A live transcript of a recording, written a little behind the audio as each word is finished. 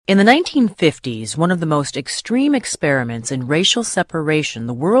In the 1950s, one of the most extreme experiments in racial separation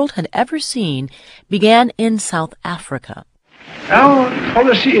the world had ever seen began in South Africa. Our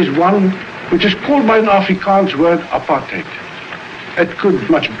policy is one which is called by an Afrikaans word apartheid. It could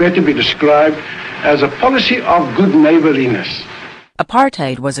much better be described as a policy of good neighborliness.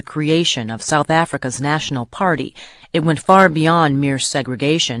 Apartheid was a creation of South Africa's National Party. It went far beyond mere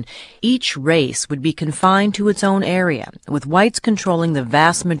segregation. Each race would be confined to its own area, with whites controlling the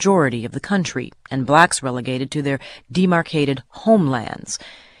vast majority of the country and blacks relegated to their demarcated homelands.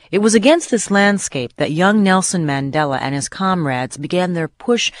 It was against this landscape that young Nelson Mandela and his comrades began their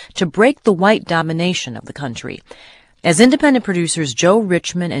push to break the white domination of the country. As independent producers Joe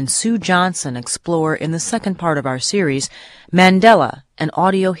Richmond and Sue Johnson explore in the second part of our series, Mandela, an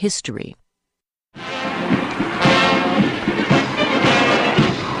Audio History.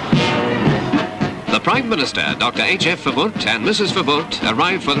 The Prime Minister, Dr. H.F. Verwoerd, and Mrs. Verwoerd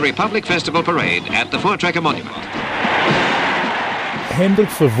arrived for the Republic Festival Parade at the Voortrekker Monument. Hendrik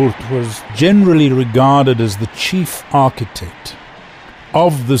Verwoerd was generally regarded as the chief architect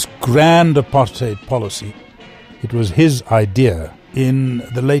of this grand apartheid policy. It was his idea in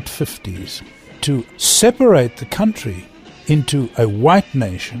the late 50s to separate the country into a white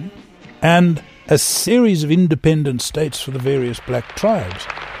nation and a series of independent states for the various black tribes.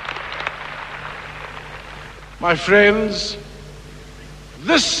 My friends,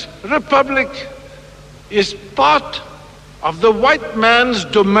 this republic is part of the white man's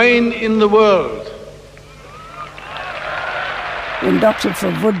domain in the world. When Dr.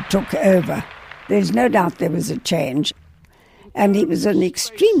 Verwoerd took over, there's no doubt there was a change. And he was an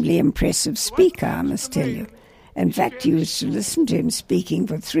extremely impressive speaker, I must tell you. In fact, you used to listen to him speaking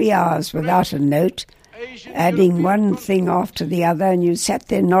for 3 hours without a note, adding one thing after the other, and you sat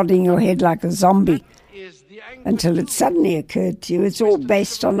there nodding your head like a zombie until it suddenly occurred to you it's all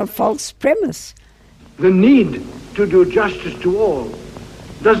based on a false premise. The need to do justice to all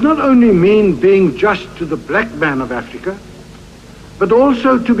does not only mean being just to the black man of Africa, but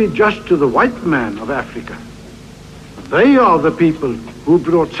also to be just to the white man of Africa. They are the people who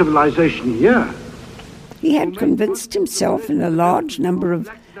brought civilization here. He had convinced himself and a large number of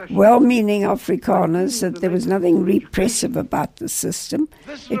well-meaning Afrikaners that there was nothing repressive about the system.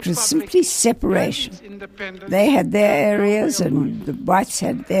 It was simply separation. They had their areas and the whites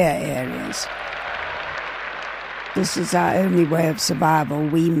had their areas. This is our only way of survival,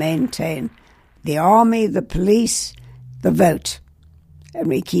 we maintain. The army, the police, the vote. And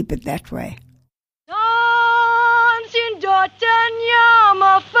we keep it that way.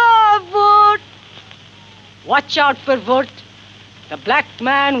 Watch out, Verwoerd. The black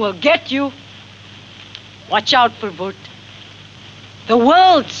man will get you. Watch out, Verwoerd. The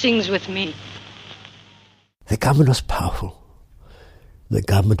world sings with me. The government was powerful. The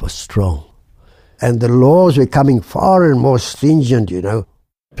government was strong. And the laws were coming far and more stringent, you know.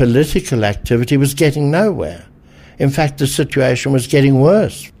 Political activity was getting nowhere. In fact, the situation was getting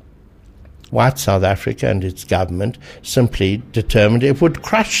worse. White South Africa and its government simply determined it would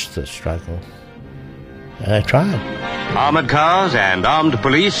crush the struggle. And they tried. Armoured cars and armed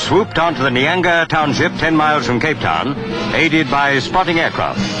police swooped onto the Nyanga township 10 miles from Cape Town, aided by spotting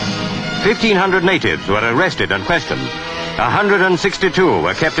aircraft. 1,500 natives were arrested and questioned. 162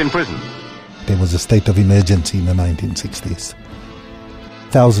 were kept in prison. There was a state of emergency in the 1960s.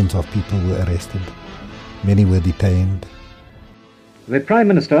 Thousands of people were arrested. Many were detained. The Prime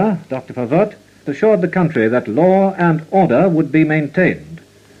Minister, Dr. Verwoerd, assured the country that law and order would be maintained.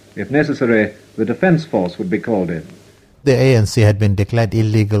 If necessary, the defence force would be called in. The ANC had been declared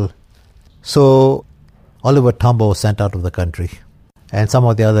illegal, so Oliver Tambo was sent out of the country, and some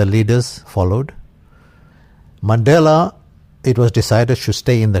of the other leaders followed. Mandela, it was decided, should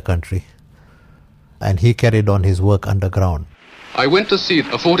stay in the country, and he carried on his work underground. I went to see a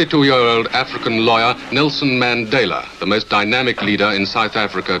 42-year-old African lawyer, Nelson Mandela, the most dynamic leader in South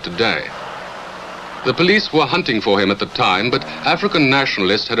Africa today. The police were hunting for him at the time, but African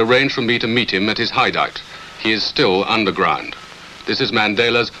nationalists had arranged for me to meet him at his hideout. He is still underground. This is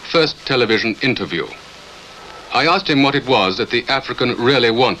Mandela's first television interview. I asked him what it was that the African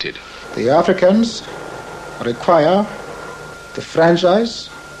really wanted. The Africans require the franchise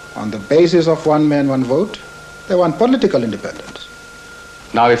on the basis of one man, one vote. They want political independence.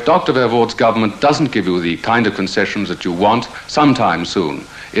 Now, if Dr. Verwoerd's government doesn't give you the kind of concessions that you want sometime soon,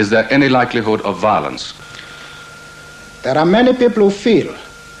 is there any likelihood of violence? There are many people who feel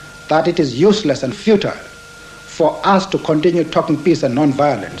that it is useless and futile for us to continue talking peace and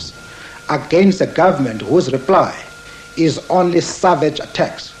non-violence against a government whose reply is only savage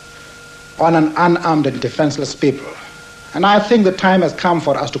attacks on an unarmed and defenseless people. And I think the time has come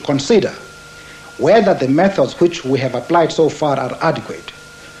for us to consider whether the methods which we have applied so far are adequate.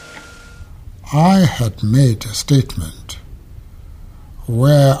 I had made a statement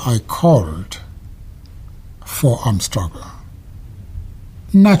where I called for armed struggle.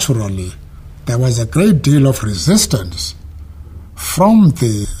 Naturally, there was a great deal of resistance from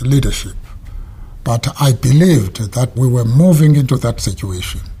the leadership, but I believed that we were moving into that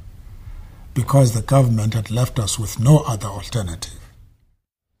situation because the government had left us with no other alternative.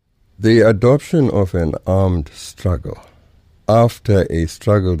 The adoption of an armed struggle after a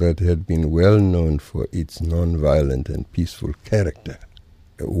struggle that had been well known for its non-violent and peaceful character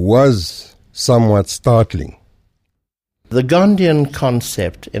was somewhat startling. The Gandhian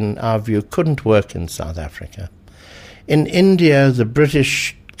concept, in our view, couldn't work in South Africa. In India, the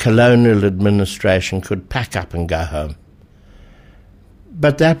British colonial administration could pack up and go home.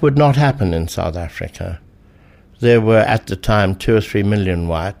 But that would not happen in South Africa. There were at the time 2 or 3 million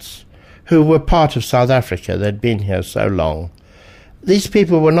whites who were part of South Africa. They'd been here so long. These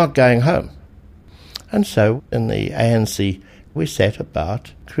people were not going home. And so in the ANC, we set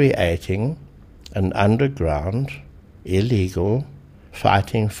about creating an underground, illegal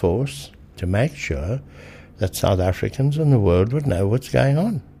fighting force to make sure that South Africans and the world would know what's going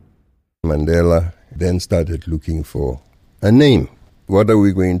on. Mandela then started looking for a name. What are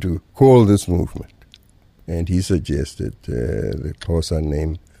we going to call this movement? And he suggested the Xhosa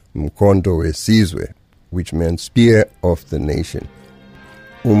name Umkhonto Wesizwe, which meant spear of the nation.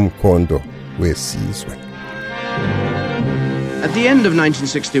 Umkhonto Wesizwe. At the end of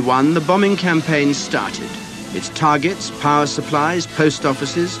 1961, the bombing campaign started. Its targets, power supplies, post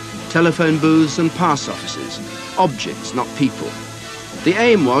offices, telephone booths and pass offices. Objects, not people. The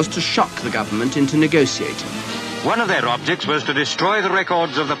aim was to shock the government into negotiating. One of their objects was to destroy the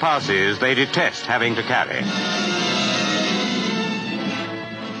records of the passes they detest having to carry.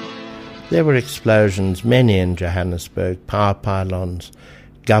 There were explosions, many in Johannesburg, power pylons,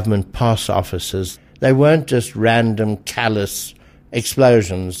 government pass offices. They weren't just random, callous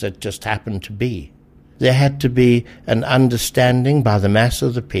explosions that just happened to be. There had to be an understanding by the mass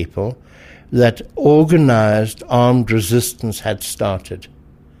of the people that organized armed resistance had started.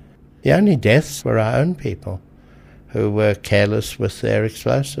 The only deaths were our own people who were careless with their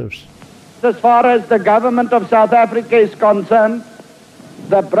explosives. As far as the government of South Africa is concerned,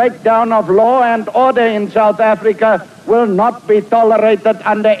 the breakdown of law and order in South Africa will not be tolerated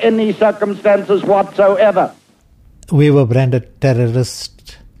under any circumstances whatsoever. We were branded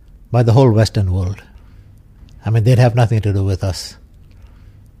terrorists by the whole Western world. I mean, they'd have nothing to do with us.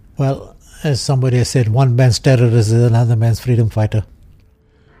 Well, as somebody has said, one man's terrorist is another man's freedom fighter.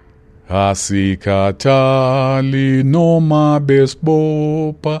 Asikhathali noma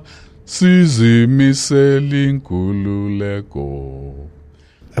besibopha sizimisele inkululeko.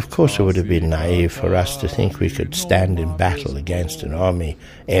 Of course, it would have been naive for us to think we could stand in battle against an army,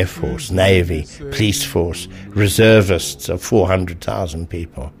 air force, navy, police force, reservists of 400,000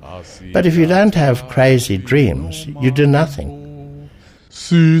 people. But if you don't have crazy dreams, you do nothing.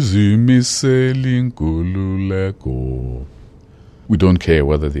 We don't care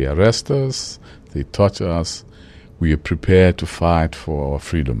whether they arrest us, they torture us. We are prepared to fight for our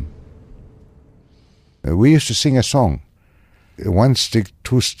freedom. We used to sing a song. 1 stick,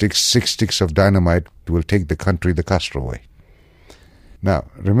 2 sticks, 6 sticks of dynamite will take the country the Castro way. Now,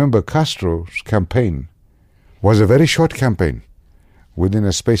 remember, Castro's campaign was a very short campaign. Within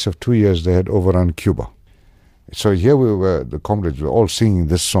a space of 2 years, they had overrun Cuba. So here we were, the comrades were all singing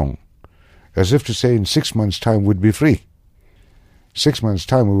this song, as if to say in 6 months' time we'd be free. 6 months'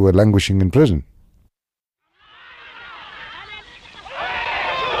 time we were languishing in prison.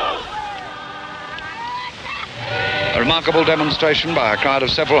 A remarkable demonstration by a crowd of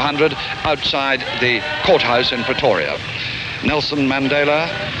several hundred outside the courthouse in Pretoria. Nelson Mandela,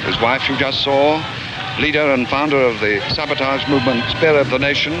 his wife you just saw, leader and founder of the sabotage movement Spear of the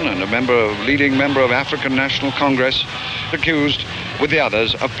Nation and a leading member of African National Congress, accused with the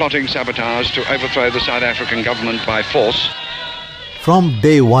others of plotting sabotage to overthrow the South African government by force. From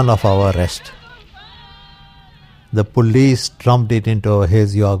day one of our arrest, the police drummed it into our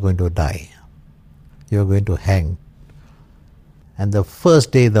heads, you are going to die. You are going to hang. And the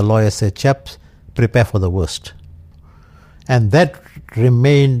first day the lawyer said, chaps, prepare for the worst. And that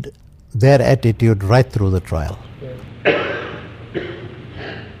remained their attitude right through the trial.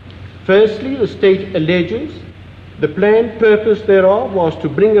 Firstly, the state alleges the planned purpose thereof was to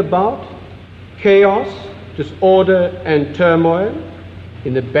bring about chaos, disorder and turmoil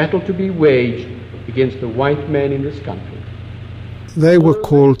in the battle to be waged against the white man in this country. They were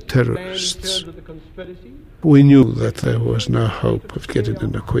called terrorists. We knew that there was no hope of getting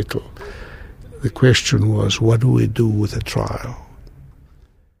an acquittal. The question was, what do we do with the trial?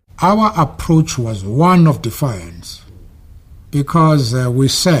 Our approach was one of defiance, because we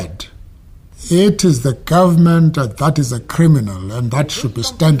said it is the government that is a criminal and that should be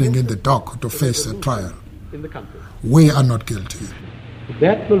standing in the dock to face the trial. We are not guilty.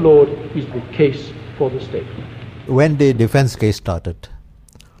 That, my lord, is the case for the state. When the defense case started,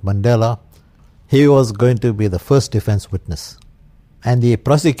 Mandela, he was going to be the first defense witness. And the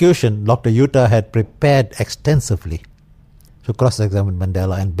prosecution, Dr. Utah, had prepared extensively to cross-examine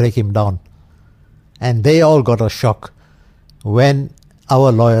Mandela and break him down. And they all got a shock when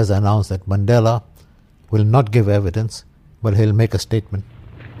our lawyers announced that Mandela will not give evidence, but he'll make a statement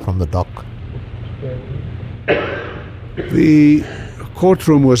from the dock. The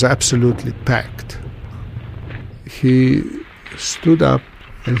courtroom was absolutely packed. He stood up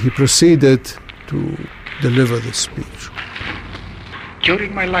and he proceeded to deliver the speech.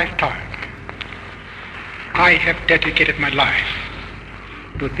 During my lifetime, I have dedicated my life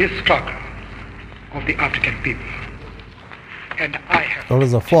to this struggle of the African people. And I have... It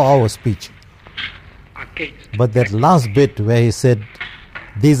was a 4-hour speech. But that last bit where he said,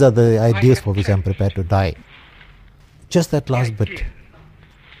 these are the ideas for which I'm prepared to die. Just that last bit.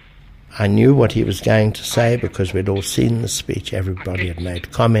 I knew what he was going to say because we'd all seen the speech. Everybody had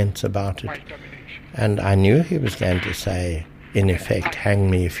made comments about it. And I knew he was going to say, in effect,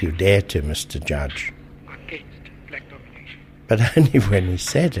 hang me if you dare to, Mr. Judge. But only when he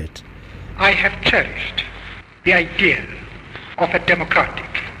said it. I have cherished the idea of a democratic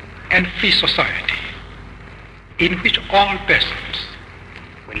and free society in which all persons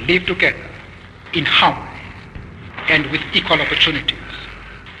will live together in harmony and with equal opportunities.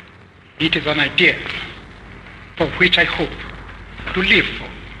 It is an idea for which I hope to live for.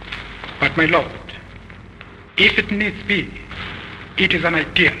 But my Lord, if it needs be, it is an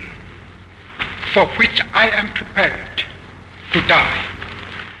ideal for which I am prepared to die.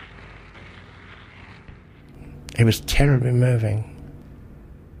 It was terribly moving.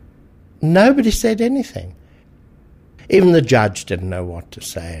 Nobody said anything. Even the judge didn't know what to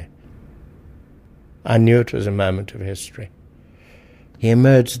say. I knew it was a moment of history. He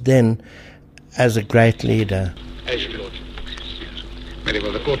emerged then as a great leader. As you Lord. Very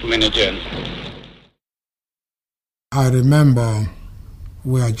well, the court will adjourn. I remember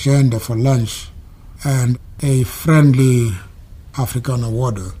we adjourned for lunch and a friendly African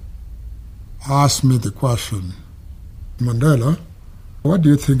warder asked me the question, Mandela, what do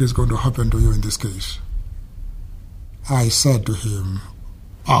you think is going to happen to you in this case? I said to him,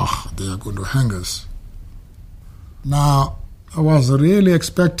 they are going to hang us. Now, I was really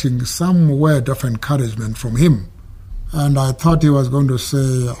expecting some word of encouragement from him. And I thought he was going to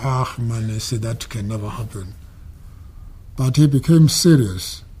say, man, you see, that can never happen. But he became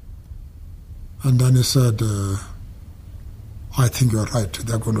serious. And then he said, I think you're right,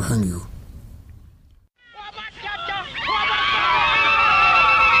 they're going to hang you.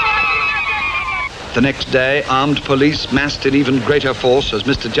 The next day, armed police massed in even greater force as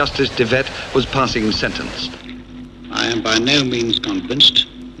Mr. Justice Devet was passing sentence. I am by no means convinced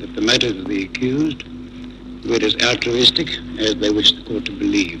that the motives of the accused were as altruistic as they wish the court to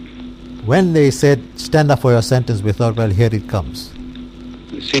believe. When they said, stand up for your sentence, we thought, well, here it comes.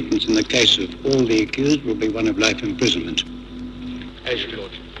 The sentence in the case of all the accused will be one of life imprisonment. As you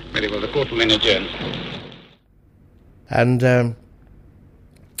Lord. Very well, the court will adjourn. And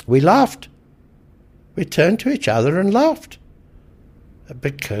we laughed. We turned to each other and laughed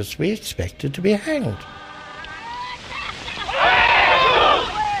because we expected to be hanged.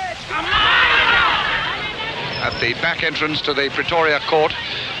 At the back entrance to the Pretoria court,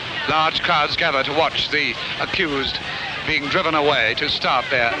 large crowds gather to watch the accused being driven away to start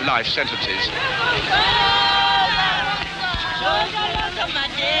their life sentences.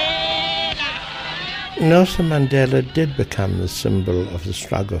 Nelson Mandela did become the symbol of the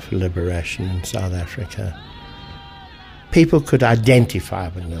struggle for liberation in South Africa. People could identify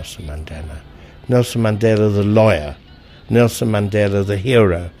with Nelson Mandela. Nelson Mandela the lawyer, Nelson Mandela the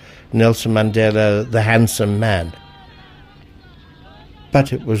hero, Nelson Mandela the handsome man.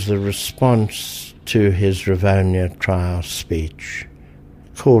 But it was the response to his Rivonia trial speech,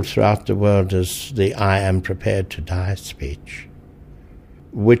 called throughout the world as the I am prepared to die speech,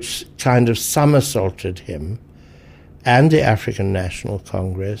 which kind of somersaulted him and the African National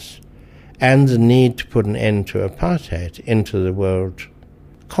Congress and the need to put an end to apartheid into the world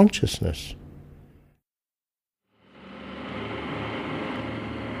consciousness.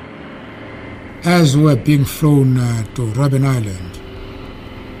 As we're being flown to Robben Island,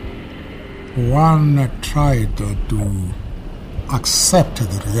 one tried to accept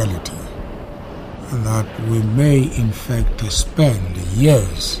the reality that we may in fact spend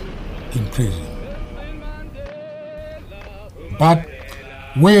years in prison. But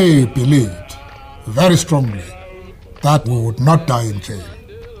we believed very strongly that we would not die in jail.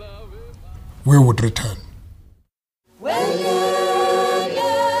 We would return.